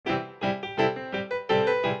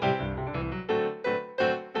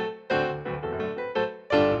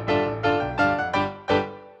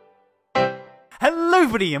Hello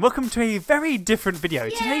everybody and welcome to a very different video. Yay!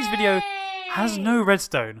 Today's video has no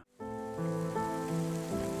redstone.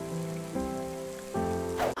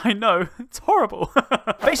 I know, it's horrible.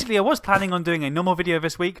 Basically, I was planning on doing a normal video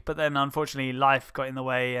this week, but then unfortunately life got in the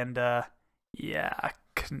way and yeah, I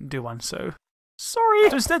couldn't do one, so sorry.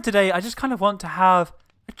 So instead today, I just kind of want to have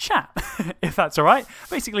a chat, if that's alright.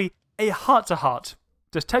 Basically, a heart-to-heart.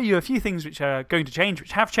 Just tell you a few things which are going to change,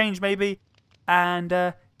 which have changed maybe, and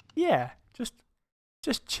yeah,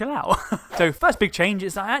 just chill out. So first big change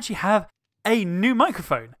is that I actually have a new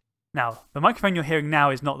microphone. Now, the microphone you're hearing now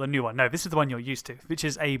is not the new one. No, this is the one you're used to, which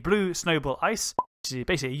is a blue Snowball Ice, which is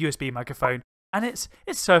basically a USB microphone. And it's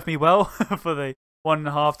served me well for the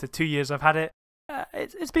 1.5 to 2 years I've had it.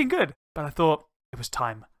 It's been good, but I thought it was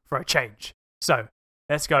time for a change. So,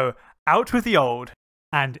 let's go out with the old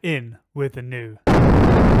and in with the new.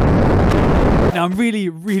 Now, I'm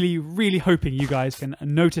really hoping you guys can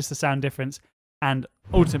notice the sound difference and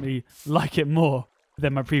ultimately like it more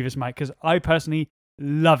than my previous mic, because I personally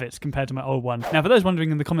love it compared to my old one. Now, for those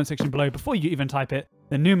wondering in the comment section below, before you even type it,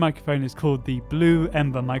 the new microphone is called the Blue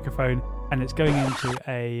Ember microphone, and it's going into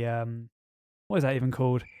a, what is that even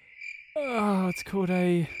called? Oh, it's called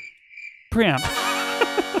a preamp.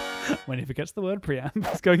 When he forgets the word preamp,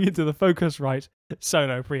 it's going into the Focusrite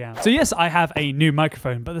Solo preamp. So yes, I have a new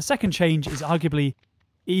microphone, but the second change is arguably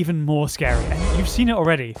even more scary, and you've seen it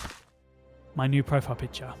already. My new profile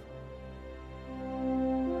picture.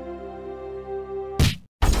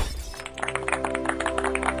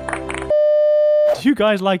 Do you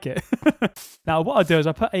guys like it? Now, what I'll do is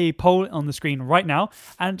I'll put a poll on the screen right now,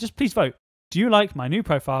 and just please vote. Do you like my new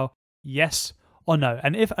profile? Yes or no?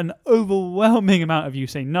 And if an overwhelming amount of you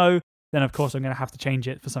say no, then of course I'm going to have to change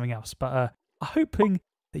it for something else. But I'm hoping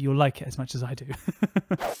that you'll like it as much as I do.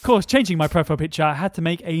 Of course, changing my profile picture, I had to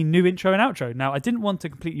make a new intro and outro. Now, I didn't want to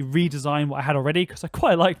completely redesign what I had already because I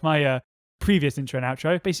quite liked my previous intro and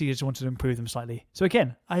outro. Basically, I just wanted to improve them slightly. So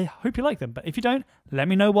again, I hope you like them. But if you don't, let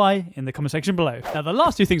me know why in the comment section below. Now, the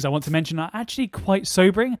last two things I want to mention are actually quite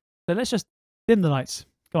sobering. So let's just dim the lights.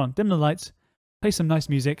 Go on, dim the lights. Play some nice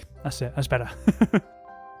music. That's it. That's better.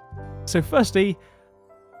 So firstly,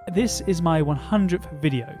 this is my 100th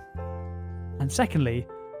video. And secondly,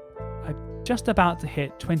 I'm just about to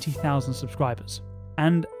hit 20,000 subscribers.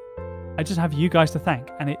 And I just have you guys to thank.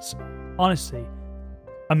 And it's honestly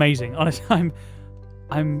amazing. Honestly,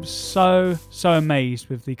 I'm so amazed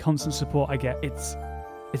with the constant support I get. It's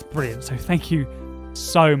brilliant. So thank you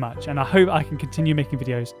so much. And I hope I can continue making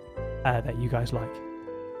videos that you guys like.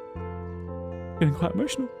 Getting quite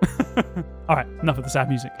emotional. All right, enough of the sad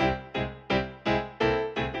music.